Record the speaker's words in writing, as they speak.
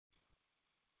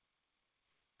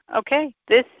Okay,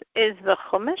 this is the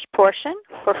Chumash portion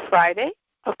for Friday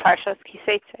of Parshas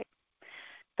Kiseitze.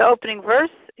 The opening verse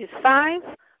is 5.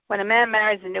 When a man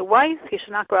marries a new wife, he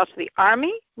shall not go out to the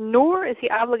army, nor is he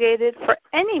obligated for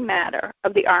any matter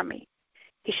of the army.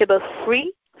 He shall be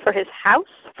free for his house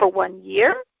for 1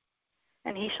 year,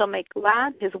 and he shall make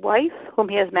glad his wife whom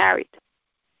he has married.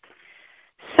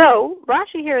 So,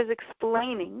 Rashi here is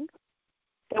explaining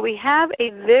that we have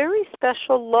a very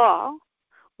special law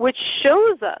which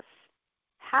shows us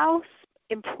how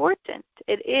important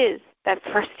it is that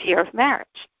first year of marriage.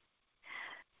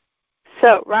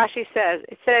 So Rashi says,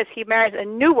 it says he marries a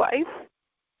new wife,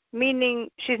 meaning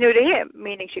she's new to him,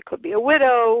 meaning she could be a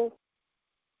widow,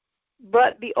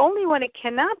 but the only one it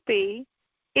cannot be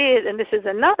is, and this is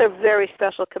another very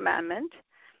special commandment,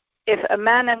 if a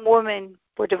man and woman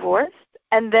were divorced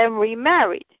and then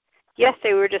remarried.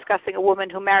 Yesterday we were discussing a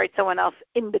woman who married someone else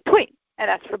in between, and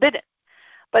that's forbidden.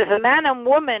 But if a man and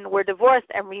woman were divorced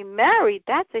and remarried,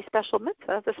 that's a special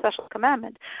mitzvah, that's a special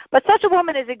commandment. But such a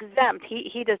woman is exempt.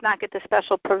 He does not get the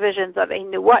special provisions of a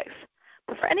new wife.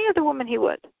 But for any other woman, he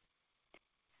would.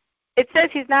 It says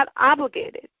he's not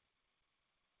obligated.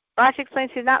 Rashi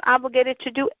explains he's not obligated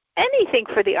to do anything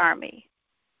for the army.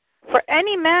 For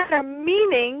any matter,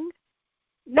 meaning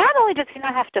not only does he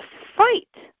not have to fight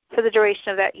for the duration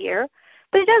of that year,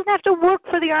 but he doesn't have to work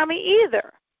for the army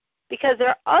either. Because there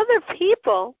are other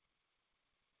people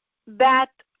that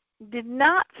did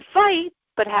not fight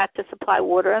but had to supply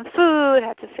water and food,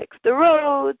 had to fix the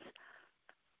roads.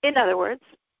 In other words,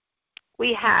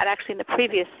 we had actually in the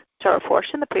previous Torah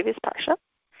portion, the previous Parsha,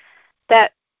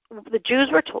 that the Jews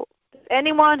were told,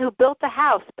 anyone who built a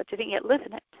house but didn't yet live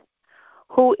in it,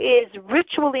 who is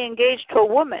ritually engaged to a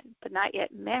woman but not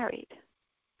yet married,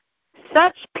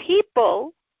 such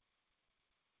people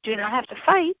do not have to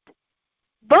fight,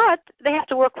 but they have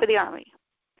to work for the army.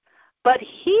 But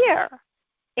here,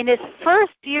 in his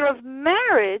first year of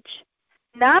marriage,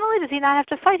 not only does he not have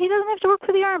to fight, he doesn't have to work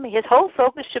for the army. His whole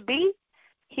focus should be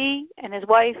he and his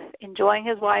wife, enjoying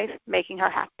his wife, making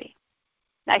her happy.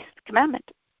 Nice commandment.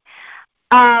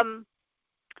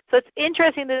 So it's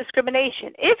interesting, the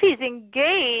discrimination. If he's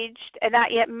engaged and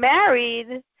not yet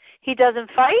married, he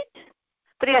doesn't fight,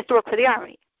 but he has to work for the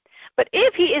army. But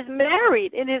if he is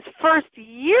married in his first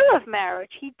year of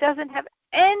marriage, he doesn't have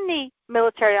any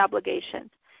military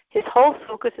obligations. His whole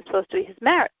focus is supposed to be his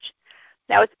marriage.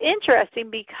 Now it's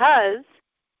interesting because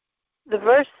the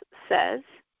verse says,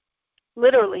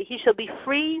 literally, he shall be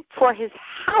free for his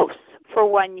house for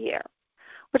 1 year.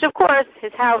 Which of course,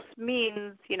 his house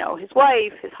means, his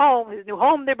wife, his home, his new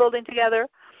home they're building together.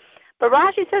 But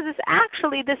Rashi says it's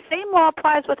actually the same law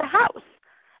applies with a house.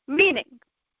 Meaning,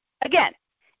 again,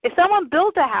 if someone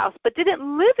built a house but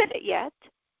didn't live in it yet,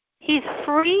 he's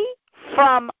free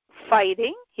from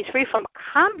fighting, he's free from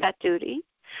combat duty,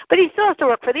 but he still has to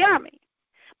work for the army.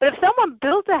 But if someone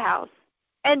built a house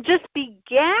and just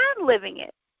began living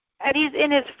it, and he's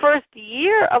in his first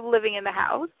year of living in the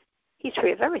house, he's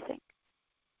free of everything.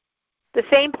 The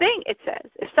same thing, it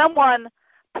says. If someone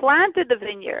planted the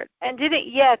vineyard and didn't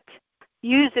yet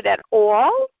use it at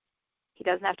all, he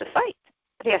doesn't have to fight,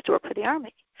 but he has to work for the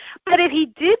army. But if he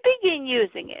did begin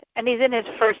using it, and he's in his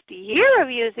first year of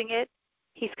using it,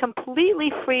 he's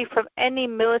completely free from any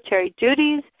military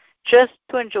duties, just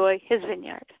to enjoy his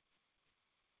vineyard.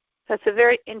 That's a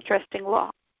very interesting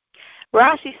law.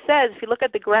 Rashi says, if you look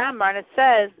at the grammar, and it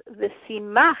says,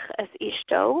 V'simach es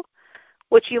ishto,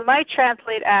 which you might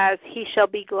translate as, he shall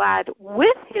be glad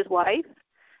with his wife.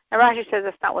 And Rashi says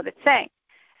that's not what it's saying.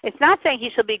 It's not saying he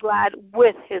shall be glad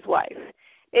with his wife.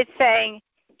 It's saying,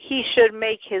 he should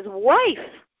make his wife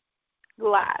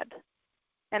glad.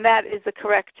 And that is the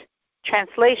correct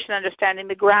translation, understanding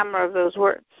the grammar of those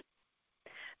words.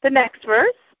 The next verse,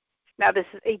 now this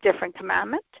is a different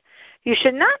commandment. You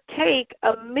should not take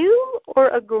a mule or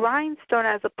a grindstone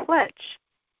as a pledge,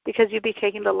 because you'd be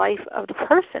taking the life of the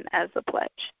person as a pledge.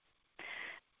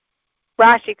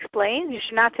 Rashi explains, you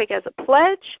should not take as a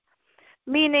pledge,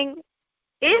 meaning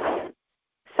if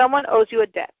someone owes you a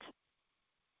debt,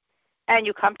 and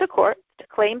you come to court to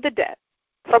claim the debt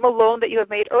from a loan that you have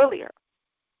made earlier.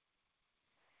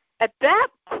 At that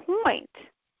point,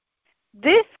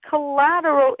 this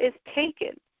collateral is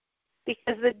taken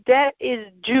because the debt is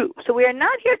due. So we are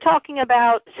not here talking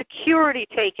about security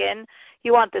taken.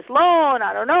 You want this loan,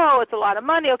 I don't know, it's a lot of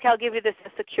money, okay, I'll give you this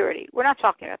as security. We're not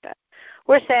talking about that.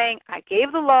 We're saying, I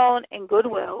gave the loan in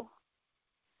goodwill,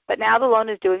 but now the loan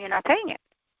is due and you're not paying it.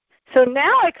 So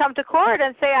now I come to court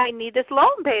and say, I need this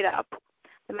loan paid up.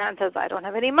 The man says, I don't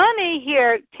have any money.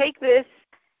 Here, take this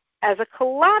as a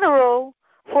collateral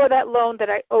for that loan that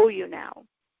I owe you now.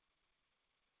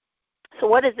 So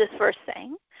what is this verse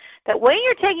saying? That when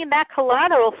you're taking that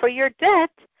collateral for your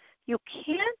debt, you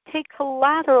can't take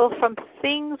collateral from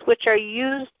things which are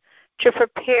used to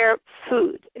prepare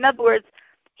food. In other words,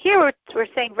 here we're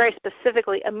saying very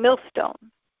specifically a millstone,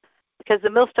 because the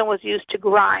millstone was used to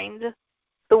grind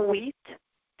the wheat,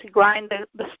 to grind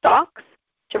the stalks,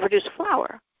 to produce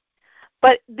flour.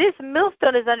 But this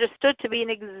millstone is understood to be an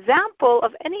example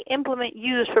of any implement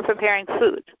used for preparing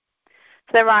food.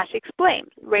 So then Rashi explains,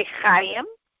 Rechaim,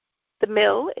 the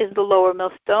mill, is the lower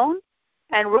millstone,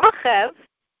 and Rochev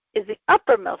is the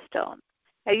upper millstone.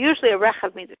 Now usually a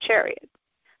Rechav means a chariot,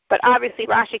 but obviously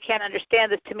Rashi can't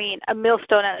understand this to mean a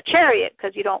millstone and a chariot,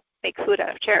 because you don't make food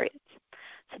out of chariots.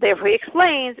 So therefore he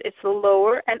explains it's the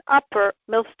lower and upper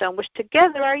millstone, which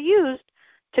together are used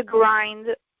to grind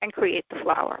and create the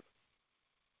flour.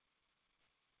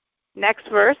 Next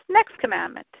verse, next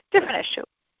commandment, different issue.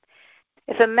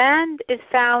 If a man is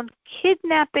found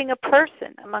kidnapping a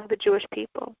person among the Jewish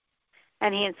people,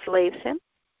 and he enslaves him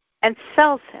and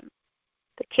sells him,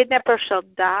 the kidnapper shall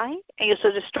die, and you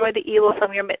shall destroy the evil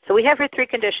from your midst. So we have here three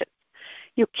conditions.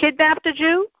 You kidnapped a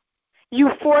Jew, you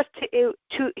forced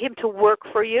him to work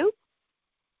for you,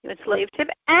 you enslaved him,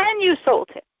 and you sold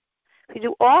him. If you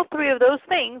do all three of those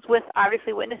things with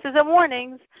obviously witnesses and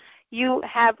warnings, you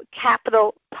have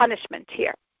capital punishment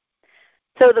here.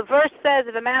 So the verse says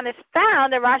if a man is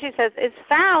found, and Rashi says is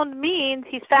found means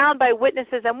he's found by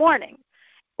witnesses and warning.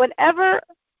 Whenever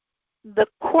the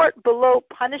court below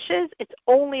punishes, it's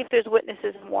only if there's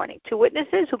witnesses and warning. Two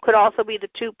witnesses who could also be the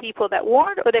two people that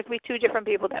warned, or there could be two different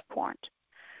people that warned.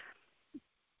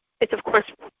 It's, of course,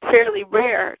 fairly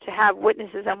rare to have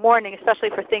witnesses and warning, especially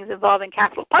for things involving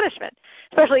capital punishment,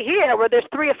 especially here where there's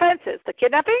three offenses: the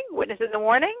kidnapping, witnesses and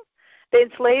warning; the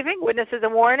enslaving, witnesses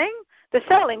and warning; the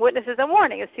selling, witnesses and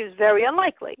warning. It seems very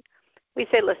unlikely. We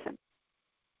say, listen,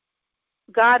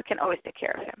 God can always take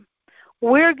care of him.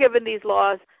 We're given these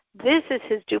laws. This is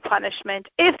his due punishment.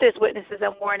 If there's witnesses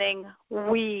and warning,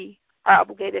 we are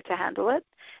obligated to handle it.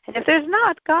 And if there's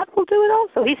not, God will do it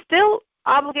also. He's still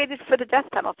obligated for the death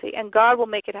penalty, and God will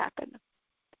make it happen.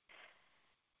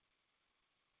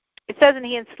 It says, and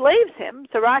he enslaves him.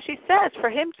 So Rashi says, for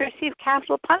him to receive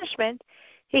capital punishment,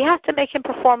 he has to make him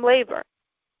perform labor.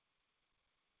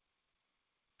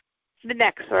 The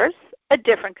next verse, a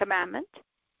different commandment.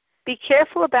 Be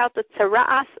careful about the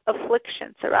tsaras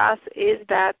affliction. Tsaras is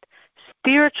that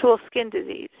spiritual skin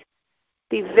disease.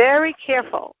 Be very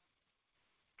careful.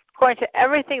 According to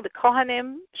everything the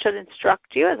Kohanim should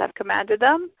instruct you, as I've commanded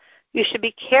them, you should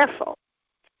be careful.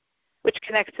 Which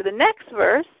connects to the next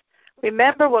verse.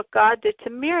 Remember what God did to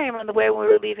Miriam on the way when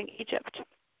we were leaving Egypt.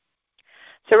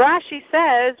 So Rashi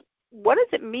says, what does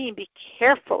it mean, be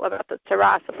careful about the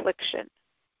tsaras affliction?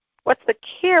 What's the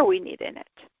care we need in it?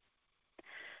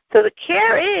 So the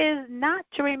care is not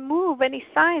to remove any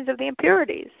signs of the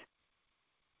impurities.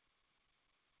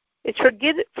 It's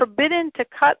forbidden to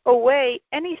cut away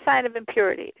any sign of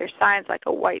impurity. There's signs like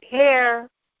a white hair,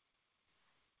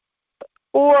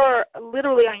 or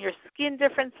literally on your skin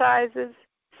different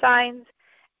signs.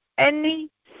 Any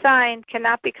sign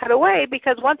cannot be cut away,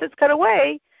 because once it's cut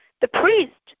away, the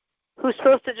priest, who's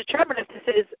supposed to determine if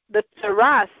this is the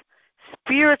tsaras,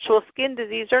 spiritual skin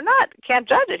disease or not, can't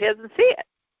judge it. He doesn't see it.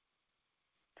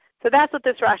 So that's what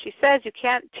this Rashi says. You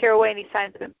can't tear away any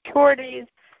signs of impurities.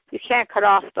 You can't cut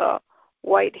off the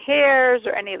white hairs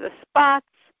or any of the spots.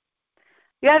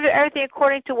 You have everything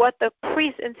according to what the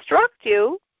priest instructs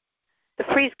you. The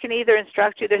priest can either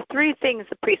instruct you. There's three things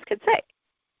the priest can say.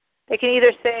 They can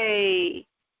either say,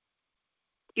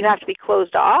 you have to be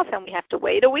closed off and we have to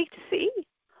wait a week to see.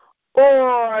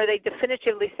 Or they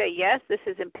definitively say, yes, this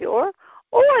is impure.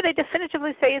 Or they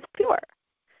definitively say it's pure.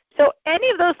 So any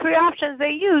of those three options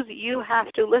they use, you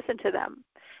have to listen to them.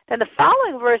 Then the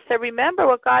following verse said, remember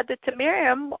what God did to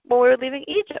Miriam when we were leaving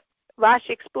Egypt.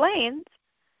 Rashi explains,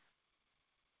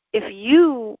 if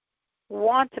you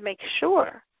want to make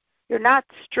sure you're not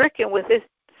stricken with this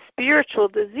spiritual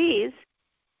disease,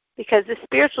 because this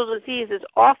spiritual disease is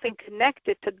often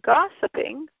connected to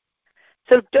gossiping,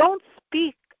 so don't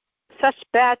speak such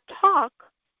bad talk,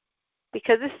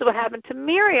 because this is what happened to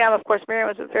Miriam. Of course, Miriam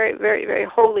was a very, very, very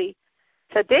holy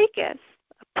tzaddikus,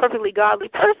 a perfectly godly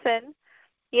person,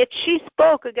 yet she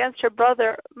spoke against her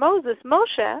brother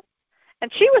Moshe,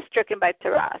 and she was stricken by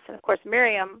tsaras. And of course,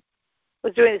 Miriam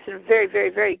was doing this in a very, very,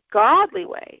 very godly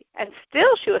way, and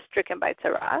still she was stricken by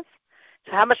tsaras.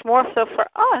 So how much more so for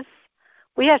us?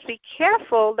 We have to be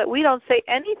careful that we don't say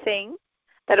anything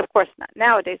that, of course, not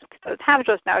nowadays, because it doesn't happen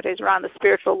to us nowadays around the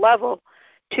spiritual level,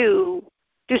 to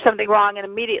do something wrong and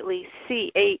immediately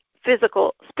see a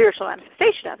physical, spiritual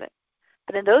manifestation of it.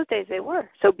 But in those days they were,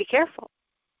 so be careful.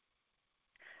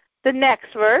 The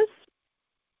next verse,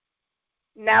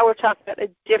 now we're talking about a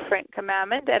different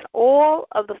commandment, and all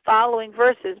of the following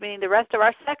verses, meaning the rest of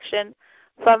our section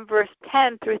from verse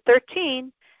 10 through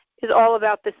 13, is all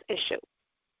about this issue.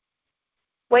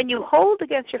 When you hold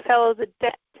against your fellows a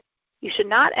debt, you should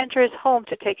not enter his home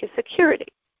to take his security.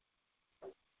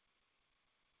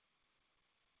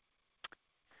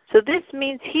 So this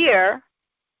means here,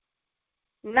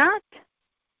 not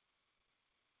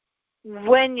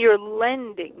when you're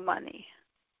lending money.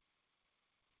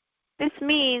 This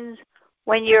means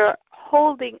when you're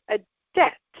holding a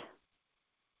debt,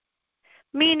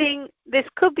 meaning this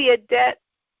could be a debt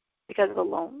because of a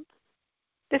loan.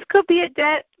 This could be a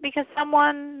debt because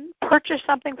someone purchased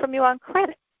something from you on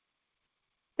credit.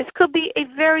 This could be a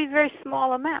very, very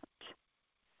small amount.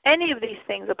 Any of these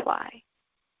things apply.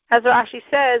 As Rashi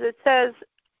says, it says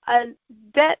a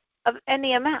debt of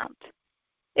any amount.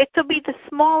 It could be the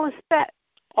smallest debt.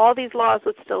 All these laws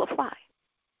would still apply.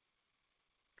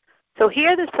 So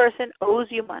here this person owes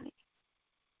you money,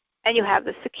 and you have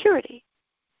the security.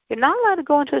 You're not allowed to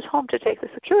go into his home to take the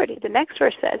security. The next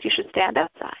verse says you should stand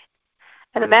outside.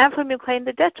 And the man from whom you claim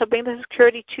the debt shall bring the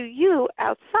security to you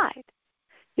outside.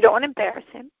 You don't want to embarrass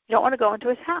him. You don't want to go into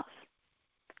his house.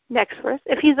 Next verse,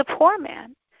 if he's a poor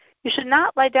man, you should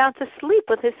not lie down to sleep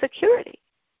with his security.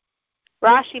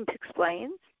 Rashi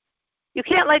explains, you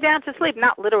can't lie down to sleep,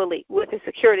 not literally with his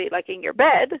security like in your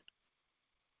bed,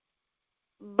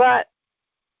 but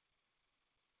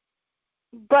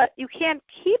you can't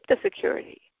keep the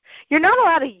security. You're not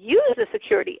allowed to use the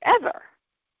security ever.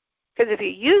 Because if you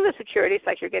use the security, it's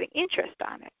like you're getting interest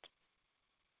on it.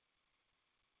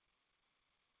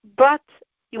 But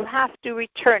you have to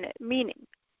return it, meaning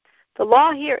the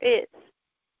law here is,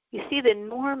 you see the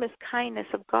enormous kindness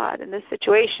of God in this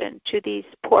situation to these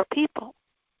poor people.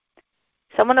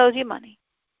 Someone owes you money,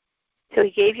 so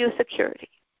he gave you a security.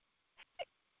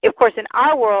 Of course, in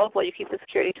our world, well, you keep the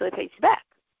security until he pays you back.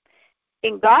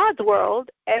 In God's world,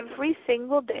 every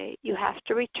single day you have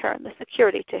to return the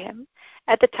security to him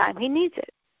at the time he needs it.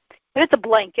 If it's a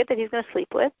blanket that he's going to sleep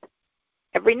with,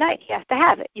 every night he has to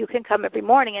have it. You can come every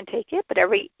morning and take it, but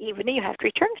every evening you have to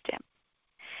return it to him.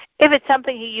 If it's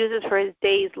something he uses for his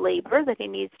day's labor that he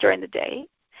needs during the day,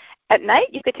 at night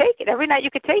you could take it. Every night you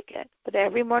could take it, but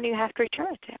every morning you have to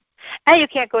return it to him. And you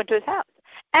can't go into his house.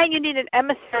 And you need an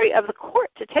emissary of the court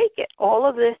to take it. All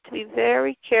of this to be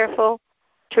very careful,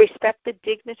 to respect the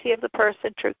dignity of the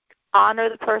person, to honor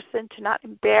the person, to not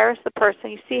embarrass the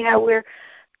person. You see how we're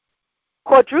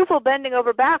quadruple bending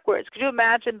over backwards. Could you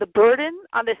imagine the burden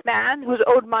on this man who's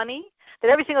owed money, that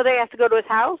every single day has to go to his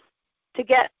house to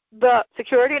get the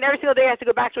security, and every single day has to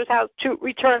go back to his house to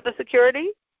return the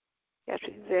security? You have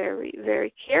to be very,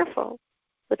 very careful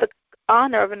with the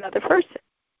honor of another person.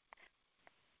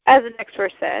 As the next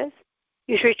verse says,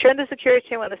 you should return the security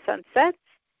to him when the sun sets.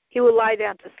 He will lie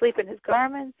down to sleep in his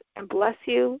garments and bless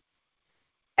you,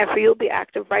 and for you will be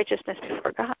act of righteousness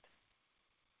before God.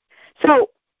 So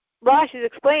Rashi is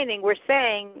explaining, we're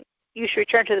saying you should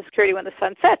return to the security when the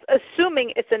sun sets,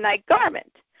 assuming it's a night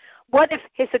garment. What if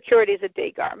his security is a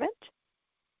day garment?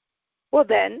 Well,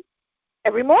 then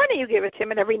every morning you give it to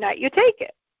him, and every night you take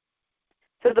it.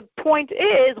 So the point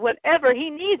is, whenever he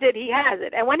needs it, he has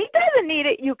it. And when he doesn't need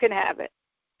it, you can have it.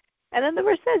 And then the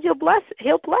verse says he'll bless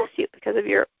you because of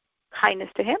your kindness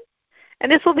to him.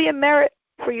 And this will be a merit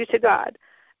for you to God.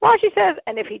 Rashi says,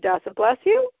 and if he doesn't bless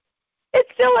you, it's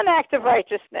still an act of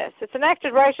righteousness. It's an act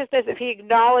of righteousness if he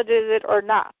acknowledges it or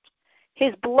not.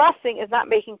 His blessing is not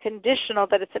making conditional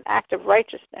that it's an act of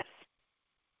righteousness.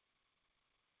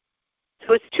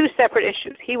 So it's two separate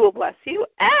issues. He will bless you,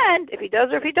 and if he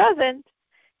does or if he doesn't,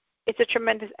 it's a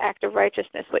tremendous act of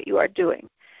righteousness what you are doing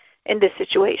in this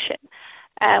situation.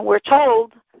 And we're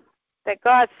told that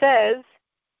God says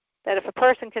that if a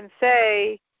person can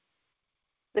say,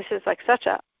 this is like such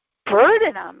a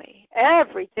burden on me,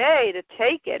 every day to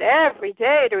take it, every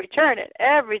day to return it,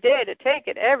 every day to take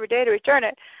it, every day to return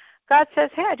it, God says,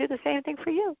 hey, I do the same thing for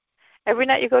you. Every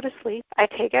night you go to sleep, I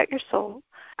take out your soul,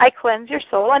 I cleanse your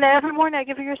soul, and every morning I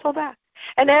give you your soul back.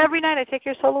 And every night I take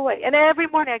your soul away, and every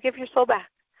morning I give your soul back.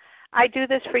 I do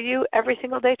this for you every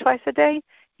single day, twice a day.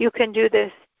 You can do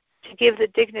this to give the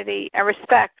dignity and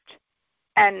respect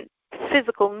and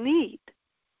physical need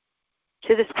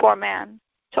to this poor man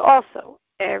to also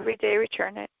every day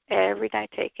return it, every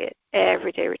night take it,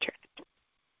 every day return it.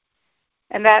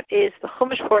 And that is the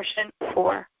Chumash portion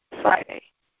for Friday.